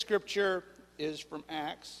scripture is from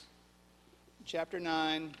Acts, chapter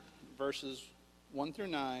 9, verses 1 through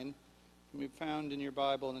 9. Can be found in your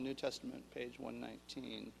Bible in the New Testament, page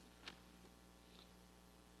 119.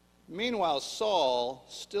 Meanwhile, Saul,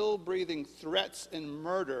 still breathing threats and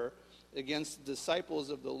murder against the disciples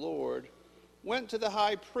of the Lord, went to the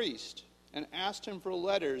high priest and asked him for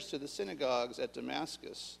letters to the synagogues at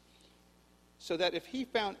Damascus, so that if he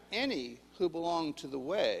found any who belonged to the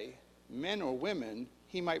way, men or women,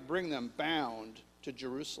 he might bring them bound to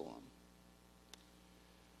Jerusalem.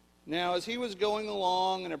 Now, as he was going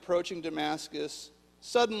along and approaching Damascus,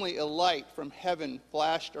 suddenly a light from heaven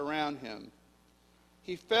flashed around him.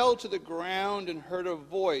 He fell to the ground and heard a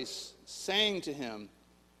voice saying to him,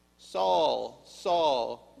 "Saul,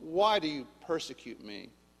 Saul, why do you persecute me?"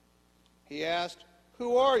 He asked,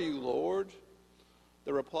 "Who are you, Lord?"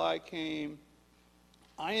 The reply came,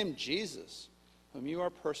 "I am Jesus, whom you are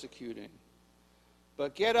persecuting.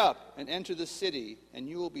 But get up and enter the city, and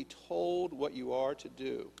you will be told what you are to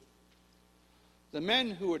do." The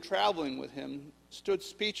men who were traveling with him stood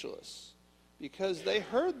speechless, because they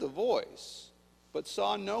heard the voice, but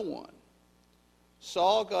saw no one.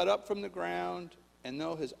 Saul got up from the ground, and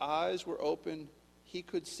though his eyes were open, he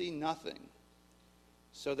could see nothing.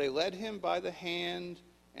 So they led him by the hand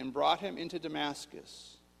and brought him into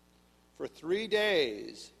Damascus. For 3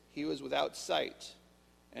 days he was without sight,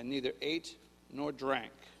 and neither ate nor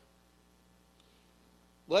drank.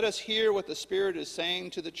 Let us hear what the Spirit is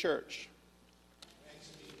saying to the church.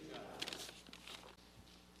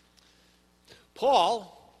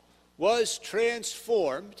 Paul was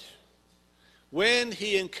transformed when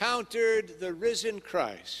he encountered the risen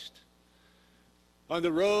Christ on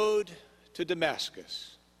the road to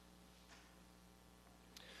Damascus.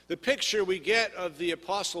 The picture we get of the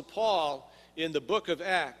Apostle Paul in the book of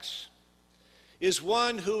Acts is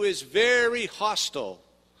one who is very hostile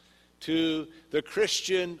to the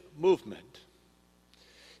Christian movement.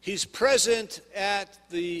 He's present at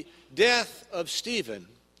the death of Stephen,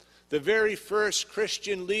 the very first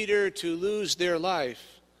Christian leader to lose their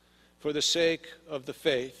life for the sake of the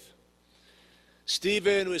faith.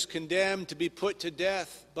 Stephen was condemned to be put to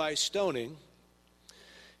death by stoning,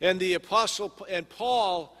 and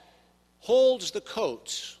Paul holds the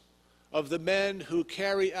coats of the men who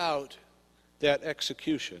carry out that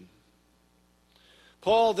execution.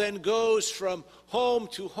 Paul then goes from home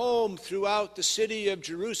to home throughout the city of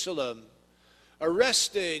Jerusalem,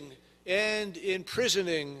 arresting and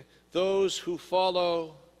imprisoning those who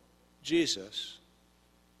follow Jesus.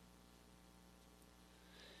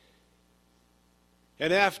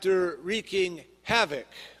 And after wreaking havoc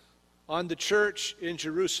on the church in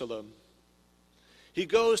Jerusalem, he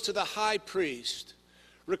goes to the high priest,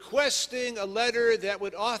 requesting a letter that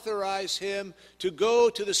would authorize him to go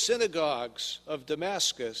to the synagogues of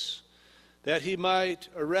Damascus, that he might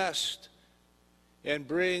arrest and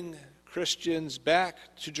bring Christians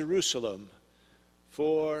back to Jerusalem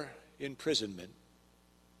for imprisonment.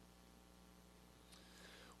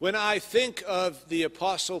 When I think of the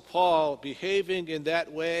Apostle Paul behaving in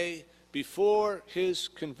that way before his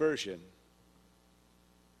conversion,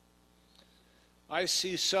 I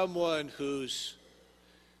see someone who's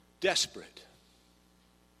desperate.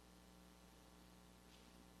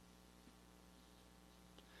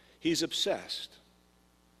 He's obsessed.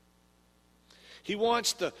 He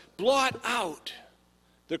wants to blot out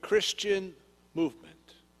the Christian movement.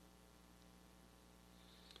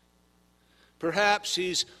 Perhaps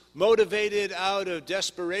he's motivated out of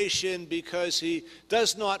desperation because he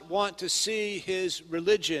does not want to see his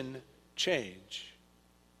religion change.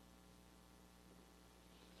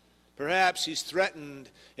 Perhaps he's threatened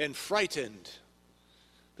and frightened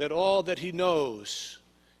that all that he knows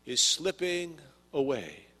is slipping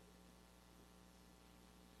away.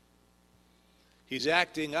 He's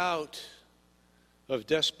acting out of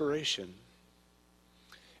desperation.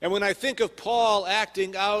 And when I think of Paul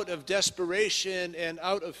acting out of desperation and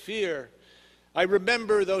out of fear, I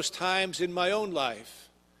remember those times in my own life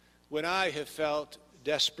when I have felt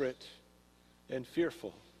desperate and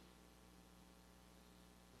fearful.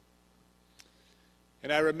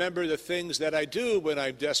 And I remember the things that I do when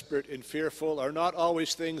I'm desperate and fearful are not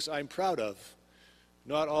always things I'm proud of,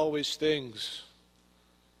 not always things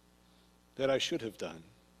that I should have done.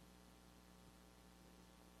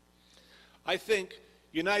 I think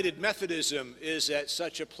United Methodism is at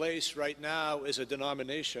such a place right now as a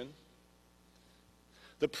denomination.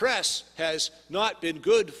 The press has not been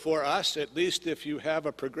good for us, at least if you have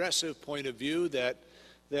a progressive point of view that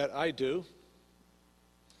I do.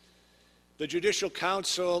 The Judicial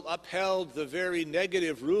Council upheld the very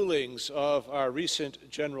negative rulings of our recent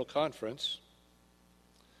General Conference.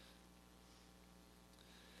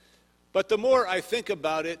 But the more I think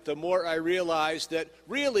about it, the more I realize that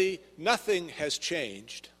really nothing has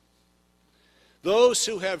changed. Those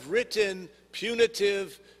who have written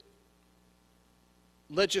punitive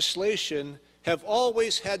legislation have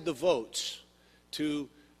always had the votes to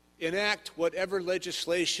enact whatever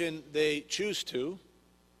legislation they choose to.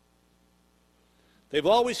 They've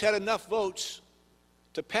always had enough votes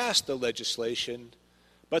to pass the legislation,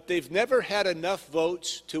 but they've never had enough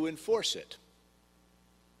votes to enforce it.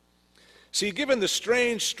 See, given the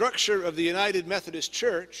strange structure of the United Methodist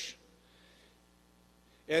Church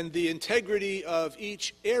and the integrity of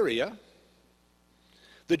each area,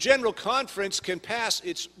 the General Conference can pass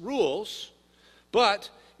its rules, but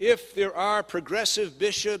if there are progressive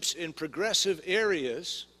bishops in progressive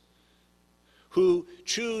areas who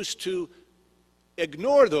choose to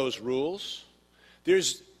ignore those rules,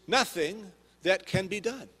 there's nothing that can be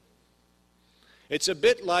done. It's a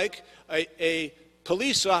bit like a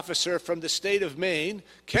police officer from the state of Maine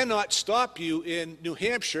cannot stop you in New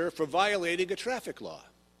Hampshire for violating a traffic law.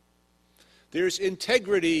 There's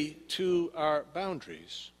integrity to our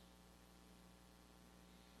boundaries.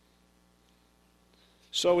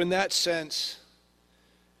 So in that sense,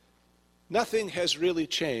 nothing has really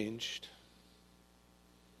changed,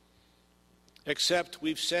 except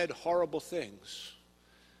we've said horrible things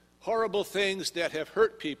that have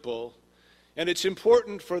hurt people. And it's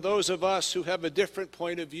important for those of us who have a different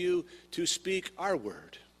point of view to speak our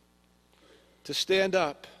word, to stand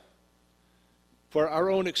up for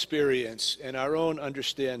our own experience and our own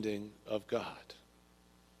understanding of God.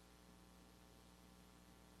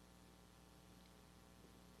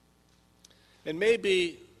 And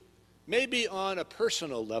maybe on a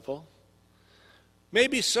personal level,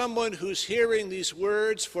 maybe someone who's hearing these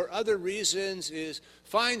words for other reasons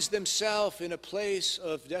finds themselves in a place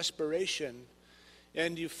of desperation,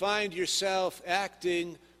 and you find yourself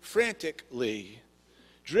acting frantically,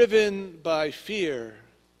 driven by fear,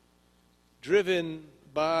 driven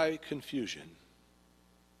by confusion.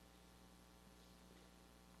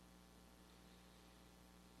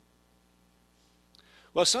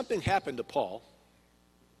 Well, something happened to Paul.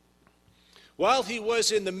 While he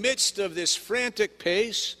was in the midst of this frantic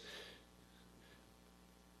pace,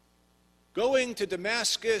 going to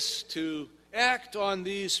Damascus to act on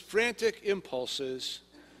these frantic impulses,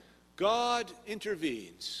 God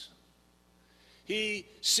intervenes. He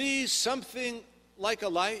sees something like a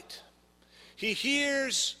light. He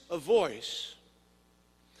hears a voice.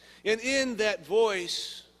 And in that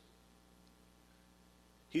voice,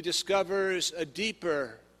 he discovers a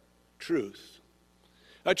deeper truth,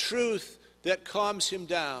 a truth that calms him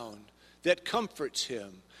down, that comforts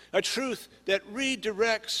him, a truth that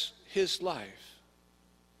redirects his life,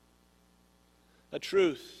 a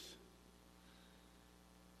truth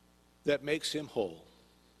that makes him whole.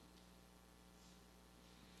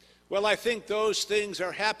 Well, I think those things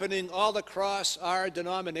are happening all across our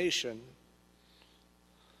denomination.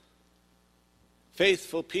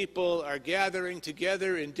 Faithful people are gathering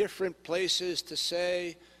together in different places to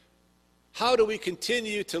say, how do we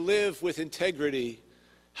continue to live with integrity?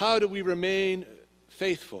 How do we remain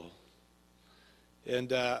faithful?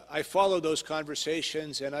 And I follow those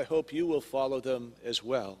conversations, and I hope you will follow them as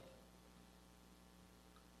well.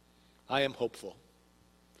 I am hopeful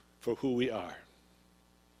for who we are.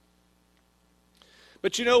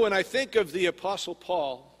 But you know, when I think of the Apostle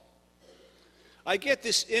Paul, I get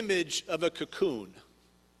this image of a cocoon.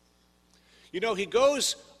 You know, he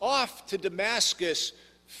goes off to Damascus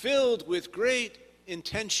filled with great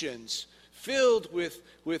intentions, filled with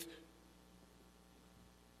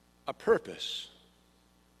a purpose.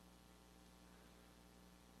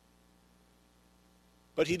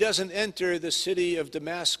 But he doesn't enter the city of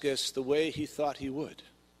Damascus the way he thought he would.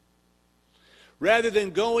 Rather than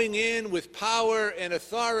going in with power and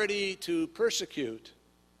authority to persecute,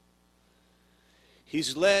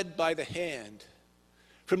 he's led by the hand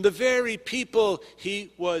from the very people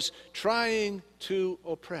he was trying to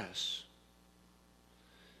oppress.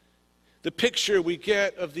 The picture we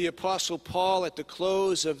get of the Apostle Paul at the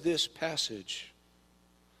close of this passage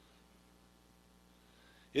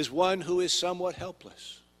is one who is somewhat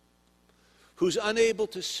helpless, who's unable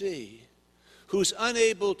to see, who's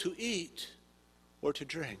unable to eat or to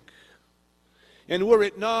drink. And were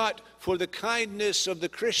it not for the kindness of the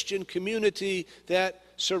Christian community that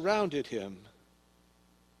surrounded him,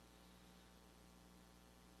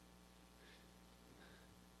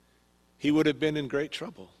 he would have been in great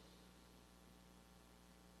trouble.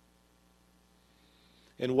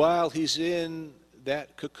 And while he's in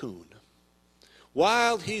that cocoon,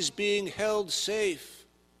 while he's being held safe,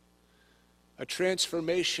 a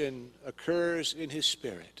transformation occurs in his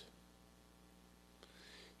spirit.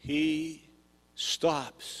 he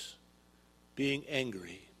stops being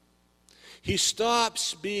angry. He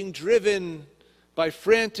stops being driven by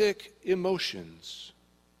frantic emotions.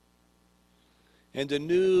 And a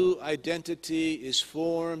new identity is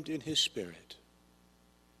formed in his spirit.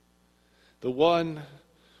 The one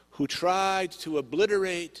who tried to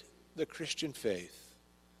obliterate the Christian faith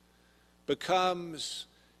becomes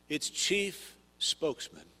its chief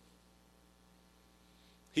spokesman.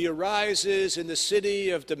 He arises in the city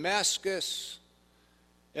of Damascus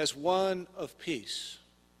as one of peace,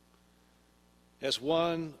 as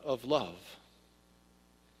one of love.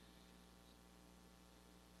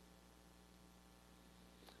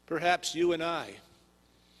 Perhaps you and I,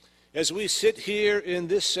 as we sit here in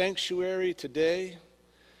this sanctuary today,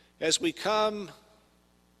 as we come,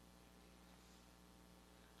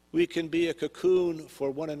 we can be a cocoon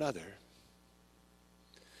for one another.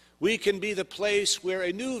 We can be the place where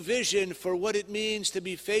a new vision for what it means to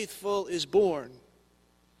be faithful is born.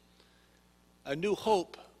 A new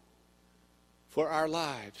hope for our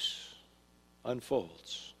lives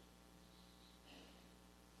unfolds.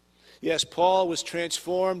 Yes, Paul was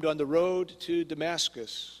transformed on the road to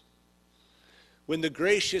Damascus when the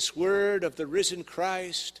gracious word of the risen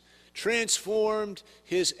Christ transformed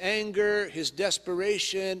his anger, his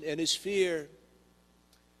desperation, and his fear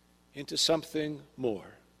into something more.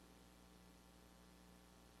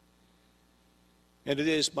 And it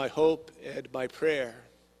is my hope and my prayer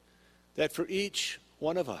that for each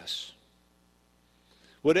one of us,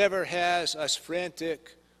 whatever has us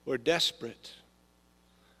frantic or desperate,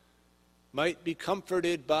 might be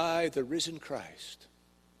comforted by the risen Christ.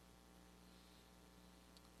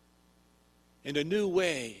 And a new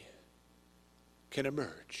way can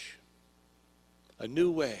emerge, a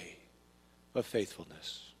new way of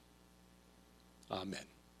faithfulness. Amen.